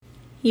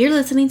You're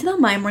listening to the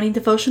My Morning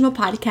Devotional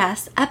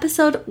Podcast,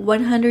 episode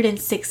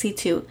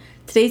 162.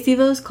 Today's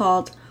Devo is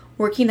called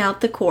Working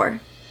Out the Core.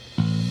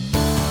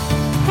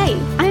 Hey,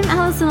 I'm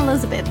Allison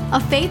Elizabeth, a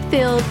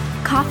faith-filled,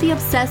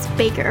 coffee-obsessed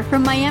baker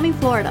from Miami,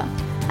 Florida.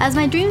 As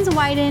my dreams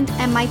widened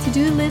and my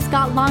to-do list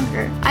got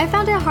longer, I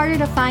found it harder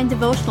to find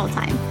devotional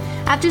time.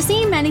 After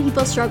seeing many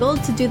people struggle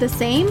to do the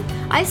same,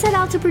 I set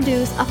out to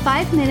produce a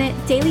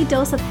 5-minute daily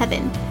dose of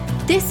heaven.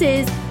 This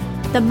is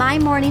the My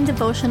Morning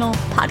Devotional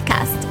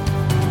Podcast.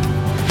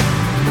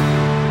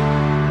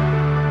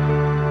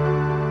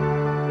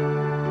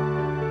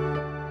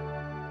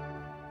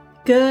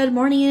 Good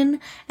morning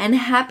and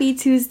happy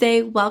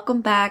Tuesday.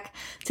 Welcome back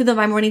to the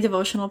My Morning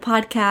Devotional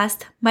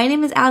Podcast. My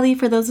name is Allie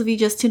for those of you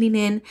just tuning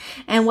in.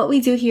 And what we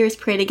do here is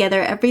pray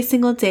together every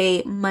single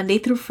day, Monday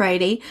through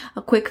Friday,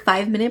 a quick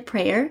 5-minute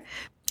prayer.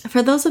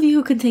 For those of you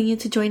who continue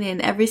to join in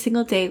every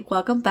single day,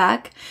 welcome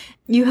back.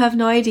 You have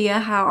no idea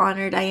how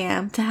honored I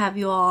am to have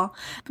you all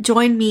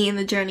join me in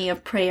the journey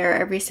of prayer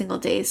every single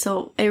day.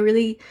 So I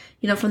really,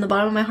 from the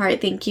bottom of my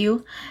heart, thank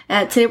you.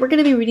 Today we're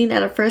going to be reading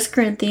out of 1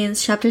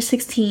 Corinthians chapter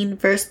 16,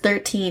 verse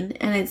 13.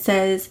 And it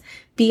says,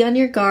 "Be on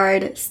your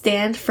guard,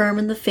 stand firm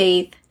in the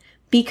faith,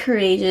 be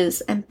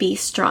courageous, and be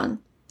strong."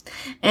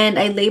 And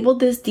I labeled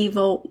this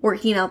Devo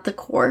Working Out the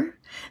Core,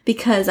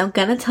 because I'm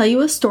going to tell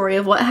you a story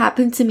of what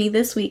happened to me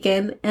this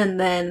weekend, and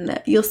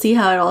then you'll see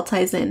how it all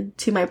ties in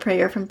to my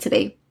prayer from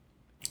today.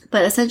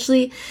 But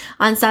essentially,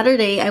 on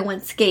Saturday, I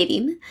went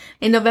skating.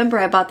 In November,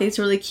 I bought these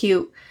really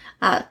cute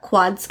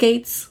quad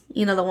skates,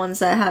 the ones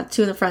that have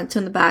 2 in the front, 2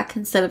 in the back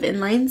instead of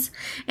inlines.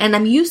 And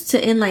I'm used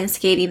to inline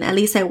skating, at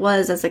least I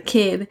was as a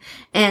kid,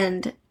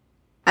 and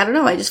I don't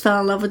know, I just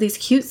fell in love with these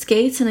cute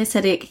skates and I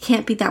said, it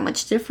can't be that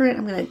much different.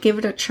 I'm going to give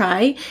it a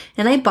try.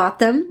 And I bought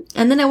them.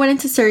 And then I went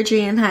into surgery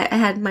and I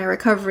had my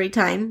recovery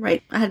time,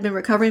 right? I had been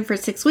recovering for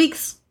 6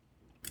 weeks.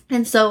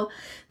 And so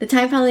the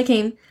time finally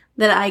came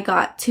that I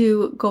got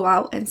to go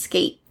out and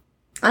skate.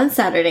 On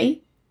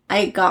Saturday,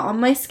 I got on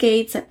my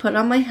skates, I put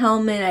on my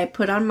helmet, I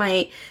put on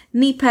my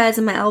knee pads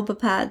and my elbow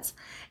pads,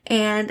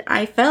 and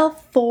I fell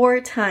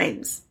 4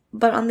 times.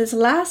 But on this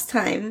last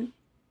time,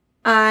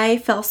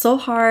 I fell so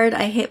hard,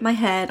 I hit my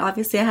head.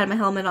 Obviously, I had my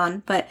helmet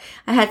on, but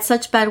I had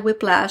such bad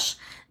whiplash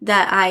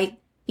that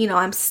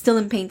I'm still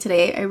in pain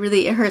today.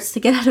 It hurts to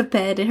get out of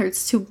bed. It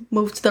hurts to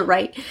move to the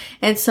right.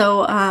 And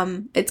so,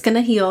 it's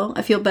gonna heal.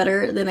 I feel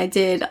better than I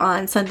did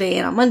on Sunday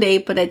and on Monday,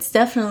 but it's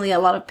definitely a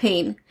lot of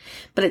pain.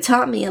 But it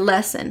taught me a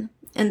lesson.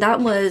 And that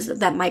was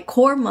that my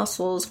core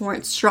muscles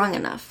weren't strong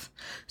enough.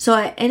 So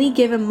at any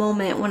given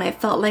moment when I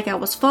felt like I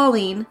was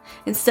falling,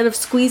 instead of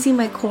squeezing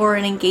my core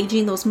and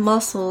engaging those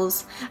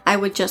muscles, I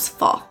would just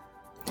fall.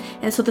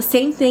 And so the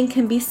same thing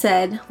can be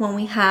said when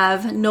we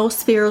have no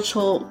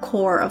spiritual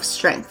core of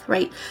strength,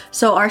 right?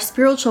 So our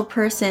spiritual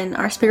person,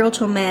 our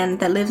spiritual man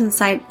that lives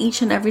inside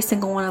each and every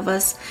single one of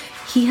us,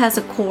 he has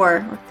a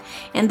core.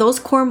 And those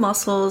core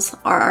muscles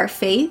are our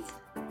faith,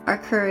 our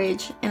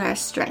courage, and our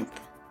strength.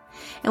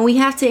 And we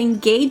have to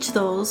engage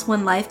those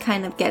when life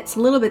kind of gets a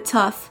little bit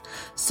tough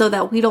so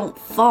that we don't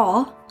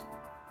fall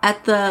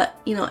at the,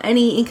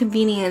 any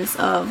inconvenience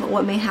of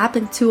what may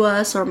happen to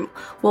us or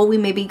what we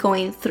may be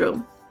going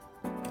through.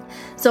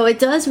 So it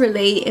does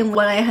relate in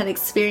what I had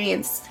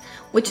experienced,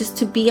 which is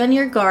to be on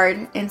your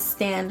guard and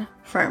stand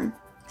firm.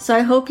 So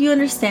I hope you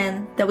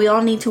understand that we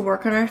all need to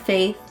work on our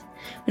faith,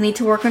 we need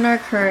to work on our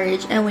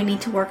courage, and we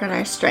need to work on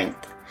our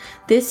strength.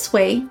 This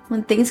way,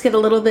 when things get a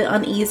little bit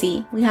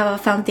uneasy, we have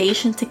a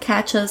foundation to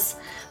catch us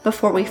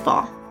before we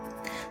fall.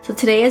 So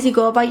today, as you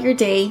go about your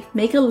day,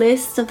 make a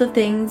list of the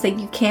things that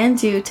you can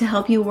do to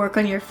help you work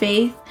on your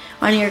faith,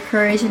 on your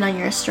courage, and on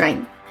your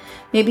strength.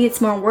 Maybe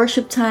it's more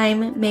worship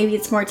time, maybe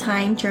it's more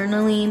time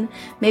journaling,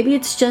 maybe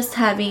it's just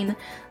having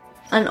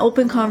an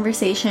open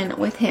conversation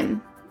with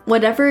Him.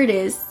 Whatever it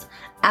is,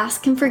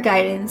 ask Him for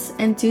guidance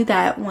and do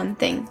that one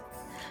thing.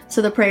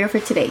 So the prayer for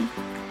today.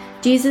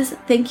 Jesus,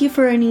 thank you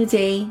for a new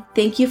day.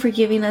 Thank you for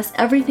giving us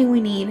everything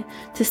we need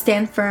to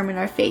stand firm in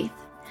our faith.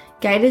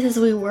 Guide us as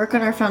we work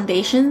on our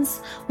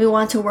foundations. We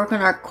want to work on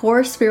our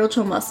core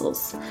spiritual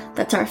muscles.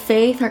 That's our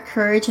faith, our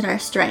courage, and our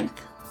strength.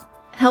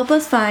 Help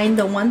us find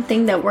the one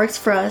thing that works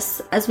for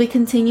us as we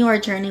continue our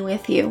journey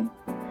with you.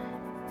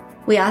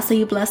 We ask that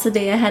you bless the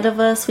day ahead of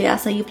us. We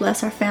ask that you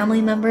bless our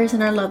family members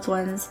and our loved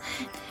ones.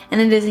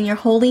 And it is in your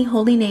holy,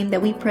 holy name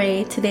that we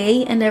pray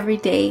today and every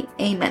day.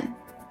 Amen.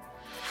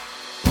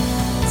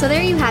 So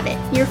there you have it,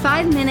 your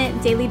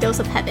 5-minute daily dose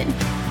of heaven.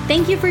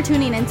 Thank you for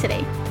tuning in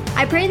today.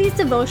 I pray these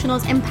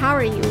devotionals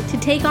empower you to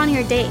take on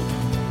your day.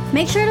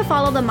 Make sure to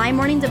follow the My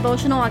Morning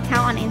Devotional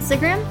account on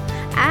Instagram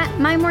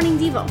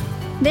 @MyMorningDevo.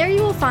 There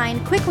you will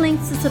find quick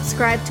links to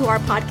subscribe to our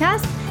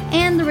podcast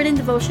and the written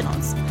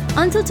devotionals.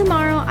 Until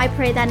tomorrow, I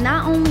pray that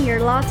not only your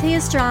latte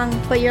is strong,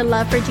 but your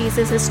love for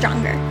Jesus is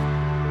stronger.